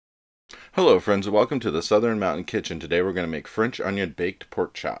Hello friends and welcome to the Southern Mountain Kitchen. Today we're going to make French onion baked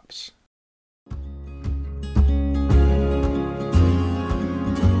pork chops.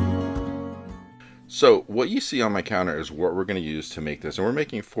 So what you see on my counter is what we're going to use to make this, and we're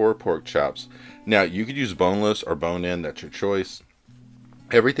making 4 pork chops. Now you could use boneless or bone-in, that's your choice.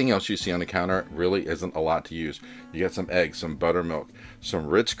 Everything else you see on the counter really isn't a lot to use. You got some eggs, some buttermilk, some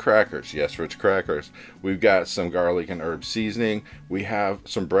Ritz crackers. Yes, Ritz crackers. We've got some garlic and herb seasoning. We have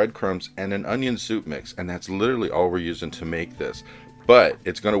some breadcrumbs and an onion soup mix. And that's literally all we're using to make this. But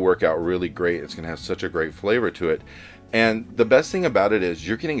it's going to work out really great. It's going to have such a great flavor to it. And the best thing about it is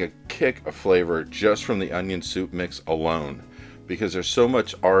you're getting a kick of flavor just from the onion soup mix alone, because there's so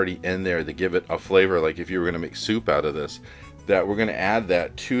much already in there to give it a flavor. Like if you were going to make soup out of this, that we're going to add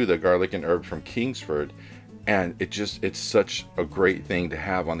that to the garlic and herb from Kingsford, and it's such a great thing to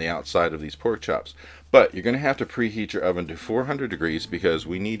have on the outside of these pork chops. But you're going to have to preheat your oven to 400 degrees because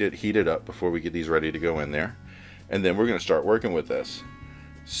we need it heated up before we get these ready to go in there, and then we're going to start working with this.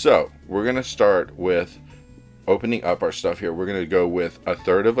 So we're going to start with opening up our stuff here. We're going to go with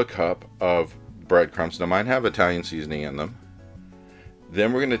 1/3 cup of breadcrumbs. Now mine have Italian seasoning in them.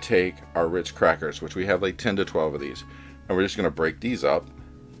 Then we're going to take our Ritz crackers, which we have like 10 to 12 of these. And we're just going to break these up.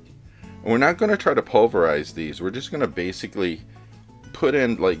 And we're not going to try to pulverize these. We're just going to basically put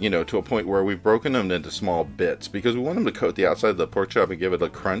in, like, to a point where we've broken them into small bits, because we want them to coat the outside of the pork chop and give it a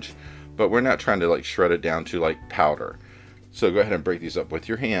crunch, but we're not trying to like shred it down to like powder. So go ahead and break these up with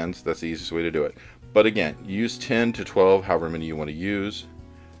your hands. That's the easiest way to do it. But again, use 10 to 12, however many you want to use,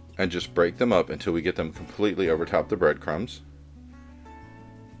 and just break them up until we get them completely over top the breadcrumbs.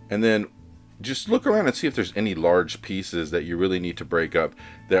 And then just look around and see if there's any large pieces that you really need to break up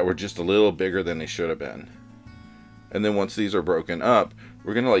that were just a little bigger than they should have been. And then once these are broken up,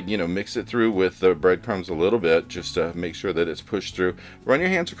 we're gonna mix it through with the breadcrumbs a little bit, just to make sure that it's pushed through. Run your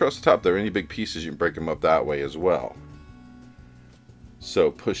hands across the top. If there are any big pieces, you can break them up that way as well.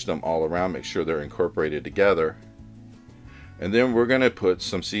 So push them all around, make sure they're incorporated together. And then we're gonna put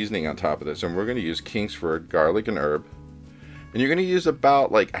some seasoning on top of this, and we're gonna use Kingsford garlic and herb. And you're going to use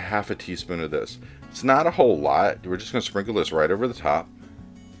about like 1/2 teaspoon of this. It's not a whole lot. We're just going to sprinkle this right over the top.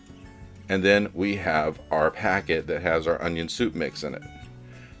 And then we have our packet that has our onion soup mix in it.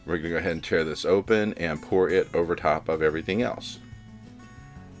 We're going to go ahead and tear this open and pour it over top of everything else.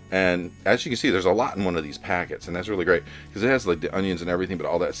 And as you can see, there's a lot in one of these packets, and that's really great because it has like the onions and everything, but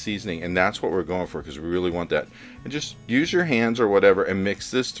all that seasoning, and that's what we're going for because we really want that. And just use your hands or whatever and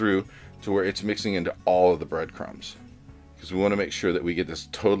mix this through to where it's mixing into all of the breadcrumbs, because we want to make sure that we get this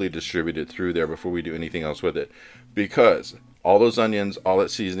totally distributed through there before we do anything else with it, because all those onions, all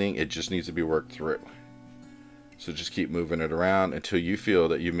that seasoning, it just needs to be worked through. So just keep moving it around until you feel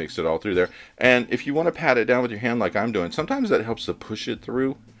that you mixed it all through there. And if you want to pat it down with your hand like I'm doing, sometimes that helps to push it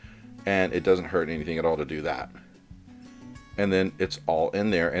through, and it doesn't hurt anything at all to do that. And then it's all in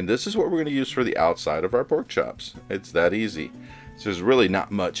there, and this is what we're going to use for the outside of our pork chops. It's that easy. So there's really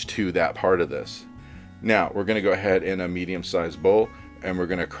not much to that part of this. Now we're going to go ahead in a medium-sized bowl, and we're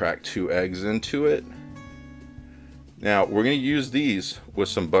going to crack 2 eggs into it. Now we're going to use these with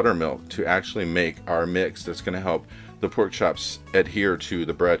some buttermilk to actually make our mix that's going to help the pork chops adhere to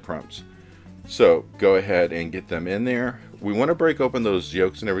the breadcrumbs. So go ahead and get them in there. We want to break open those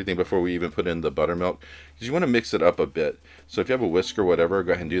yolks and everything before we even put in the buttermilk, because you want to mix it up a bit. So if you have a whisk or whatever,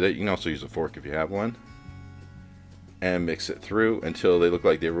 go ahead and do that. You can also use a fork if you have one, and mix it through until they look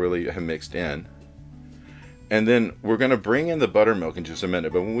like they really have mixed in. And then we're going to bring in the buttermilk in just a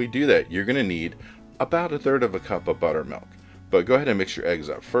minute. But when we do that, you're going to need about 1/3 cup of buttermilk. But go ahead and mix your eggs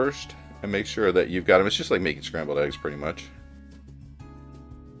up first and make sure that you've got them. It's just like making scrambled eggs pretty much.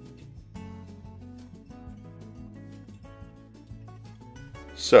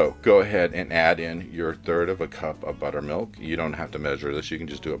 So go ahead and add in your 1/3 cup of buttermilk. You don't have to measure this. You can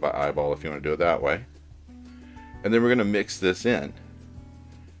just do it by eyeball if you want to do it that way. And then we're going to mix this in,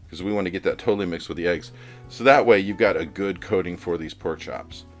 because we want to get that totally mixed with the eggs. So that way you've got a good coating for these pork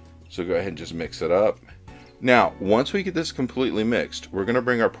chops. So go ahead and just mix it up. Now, once we get this completely mixed, we're going to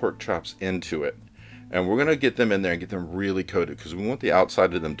bring our pork chops into it. And we're going to get them in there and get them really coated, because we want the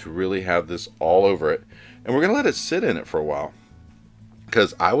outside of them to really have this all over it. And we're going to let it sit in it for a while,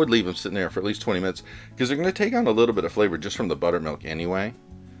 because I would leave them sitting there for at least 20 minutes, because they're going to take on a little bit of flavor just from the buttermilk anyway.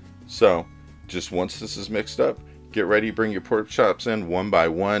 So just once this is mixed up, get ready to bring your pork chops in one by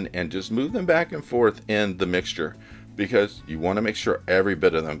one and just move them back and forth in the mixture, because you want to make sure every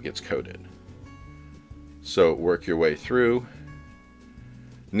bit of them gets coated. So work your way through.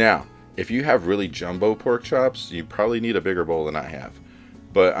 Now, if you have really jumbo pork chops, you probably need a bigger bowl than I have.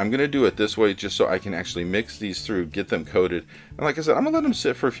 But I'm going to do it this way just so I can actually mix these through, get them coated. And like I said, I'm going to let them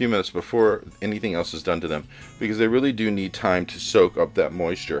sit for a few minutes before anything else is done to them, because they really do need time to soak up that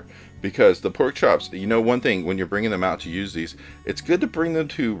moisture. Because the pork chops, you know, one thing when you're bringing them out to use these, it's good to bring them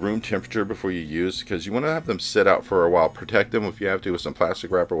to room temperature before you use, because you want to have them sit out for a while. Protect them if you have to with some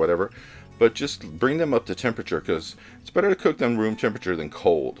plastic wrap or whatever, but just bring them up to temperature, because it's better to cook them room temperature than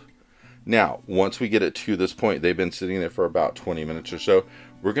cold. Now, once we get it to this point, they've been sitting there for about 20 minutes or so,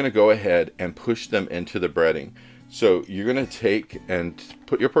 we're going to go ahead and push them into the breading. So you're going to take and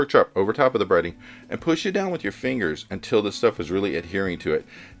put your pork chop over top of the breading and push it down with your fingers until the stuff is really adhering to it.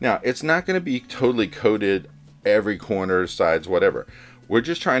 Now, it's not going to be totally coated every corner, sides, whatever. We're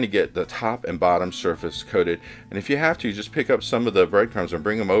just trying to get the top and bottom surface coated. And if you have to, just pick up some of the breadcrumbs and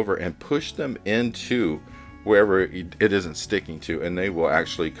bring them over and push them into wherever it isn't sticking to, and they will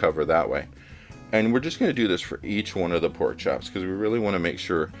actually cover that way. And we're just going to do this for each one of the pork chops, because we really want to make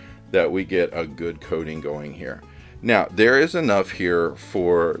sure that we get a good coating going here. Now, there is enough here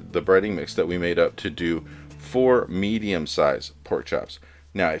for the breading mix that we made up to do 4 medium-sized pork chops.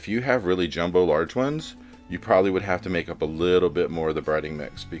 Now, if you have really jumbo large ones, you probably would have to make up a little bit more of the breading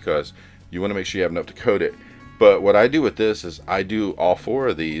mix, because you want to make sure you have enough to coat it. But what I do with this is I do all 4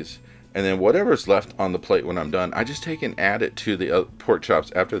 of these, and then whatever's left on the plate when I'm done, I just take and add it to the pork chops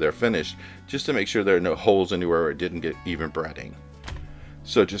after they're finished, just to make sure there are no holes anywhere where it didn't get even breading.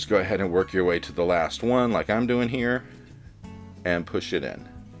 So just go ahead and work your way to the last one like I'm doing here and push it in.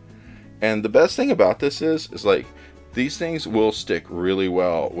 And the best thing about this is like, these things will stick really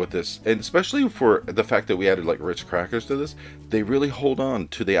well with this, and especially for the fact that we added like Ritz crackers to this, they really hold on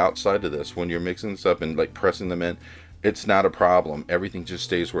to the outside of this when you're mixing this up and like pressing them in. It's not a problem. Everything just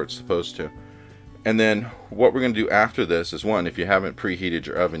stays where it's supposed to. And then what we're going to do after this is, 1, if you haven't preheated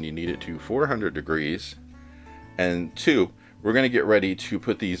your oven, you need it to 400 degrees. And 2, we're going to get ready to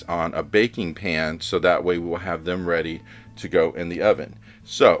put these on a baking pan, so that way we'll have them ready to go in the oven.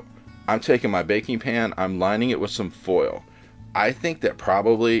 So I'm taking my baking pan, I'm lining it with some foil. I think that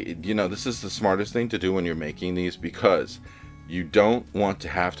probably, you know, this is the smartest thing to do when you're making these, because you don't want to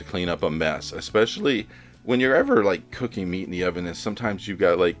have to clean up a mess, especially when you're ever like cooking meat in the oven, and sometimes you've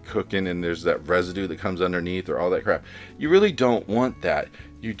got like cooking and there's that residue that comes underneath or all that crap. You really don't want that.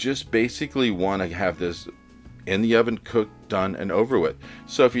 You just basically want to have this in the oven, cooked, done, and over with.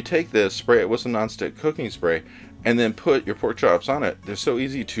 So if you take this, spray it with some nonstick cooking spray, and then put your pork chops on it, they're so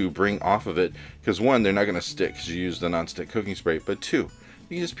easy to bring off of it, because 1, they're not going to stick because you use the nonstick cooking spray, but 2,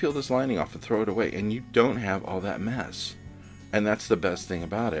 you just peel this lining off and throw it away, and you don't have all that mess. And that's the best thing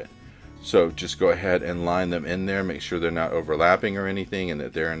about it. So just go ahead and line them in there, make sure they're not overlapping or anything, and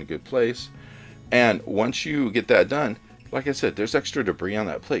that they're in a good place. And once you get that done, like I said, there's extra debris on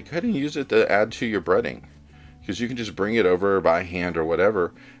that plate. Go ahead and use it to add to your breading, because you can just bring it over by hand or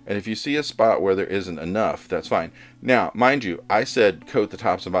whatever. And if you see a spot where there isn't enough, that's fine. Now, mind you, I said coat the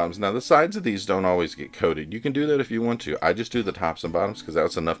tops and bottoms. Now, the sides of these don't always get coated. You can do that if you want to. I just do the tops and bottoms because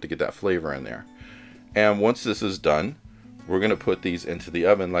that's enough to get that flavor in there. And once this is done, we're going to put these into the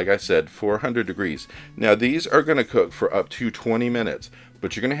oven, like I said, 400 degrees. Now, these are going to cook for up to 20 minutes,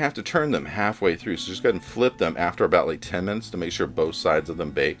 but you're going to have to turn them halfway through. So just go ahead and flip them after about like 10 minutes to make sure both sides of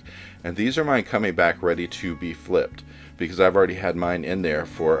them bake. And these are mine coming back ready to be flipped, because I've already had mine in there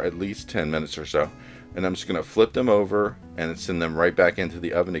for at least 10 minutes or so. And I'm just going to flip them over and send them right back into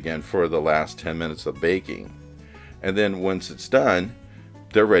the oven again for the last 10 minutes of baking. And then once it's done,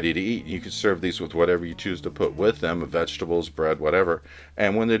 they're ready to eat. You can serve these with whatever you choose to put with them, vegetables, bread, whatever.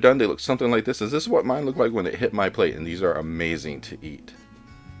 And when they're done, they look something like this. And this is what mine looked like when it hit my plate, and these are amazing to eat.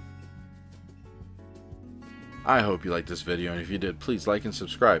 I hope you liked this video, and if you did, please like and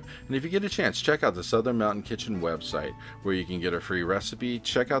subscribe. And if you get a chance, check out the Southern Mountain Kitchen website, where you can get a free recipe,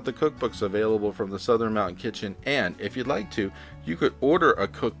 check out the cookbooks available from the Southern Mountain Kitchen, and if you'd like to, you could order a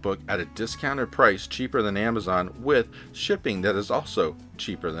cookbook at a discounted price, cheaper than Amazon, with shipping that is also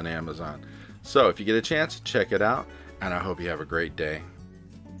cheaper than Amazon. So if you get a chance, check it out, and I hope you have a great day.